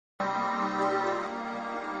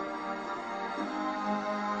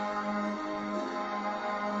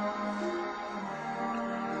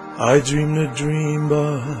I dreamed a dream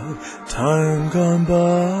of time gone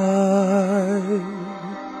by,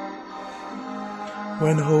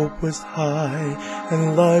 when hope was high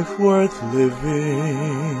and life worth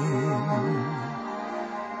living.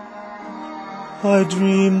 I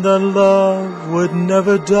dreamed that love would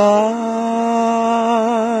never die.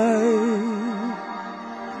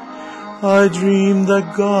 I dreamed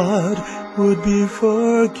that God would be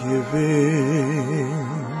forgiving.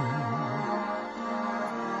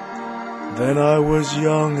 Then I was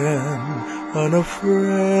young and unafraid,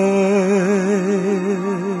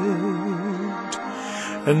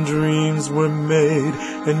 and dreams were made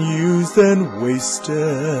and used and wasted.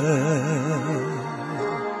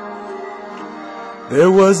 There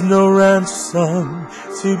was no ransom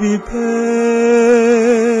to be paid,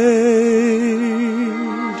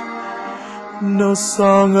 no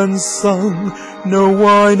song unsung, no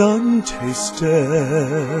wine untasted.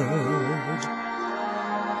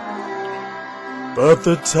 But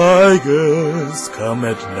the tigers come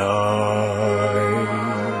at night,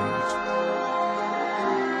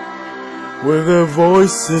 with their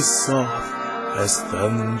voices soft as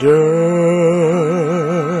thunder,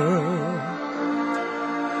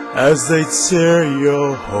 as they tear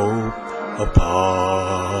your hope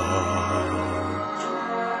apart,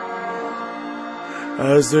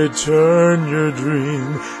 as they turn your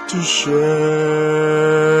dream to shame.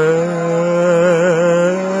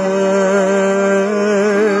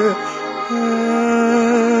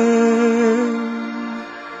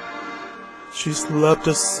 She slept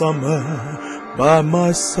a summer by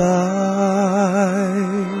my side.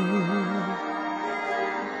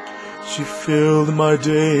 She filled my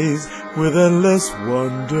days with endless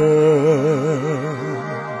wonder.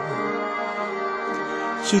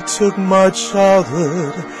 She took my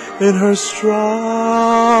childhood in her stride,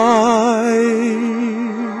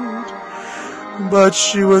 but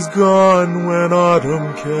she was gone when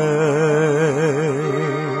autumn came.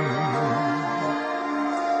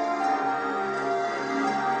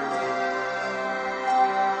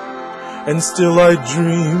 And still I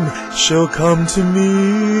dream she'll come to me,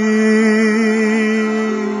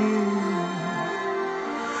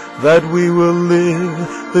 that we will live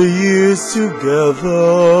the years together.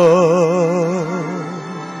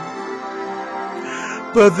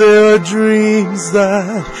 But there are dreams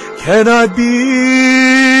that cannot be,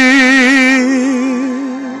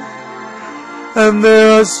 and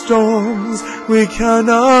there are storms we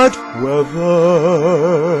cannot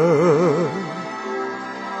weather.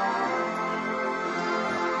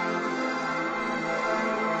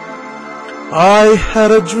 I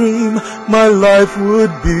had a dream my life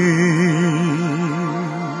would be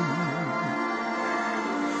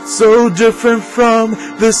so different from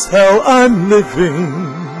this hell I'm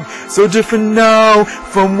living, so different now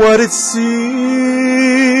from what it seemed.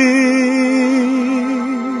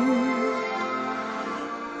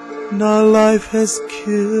 Now life has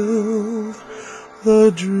killed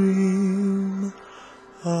the dream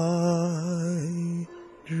I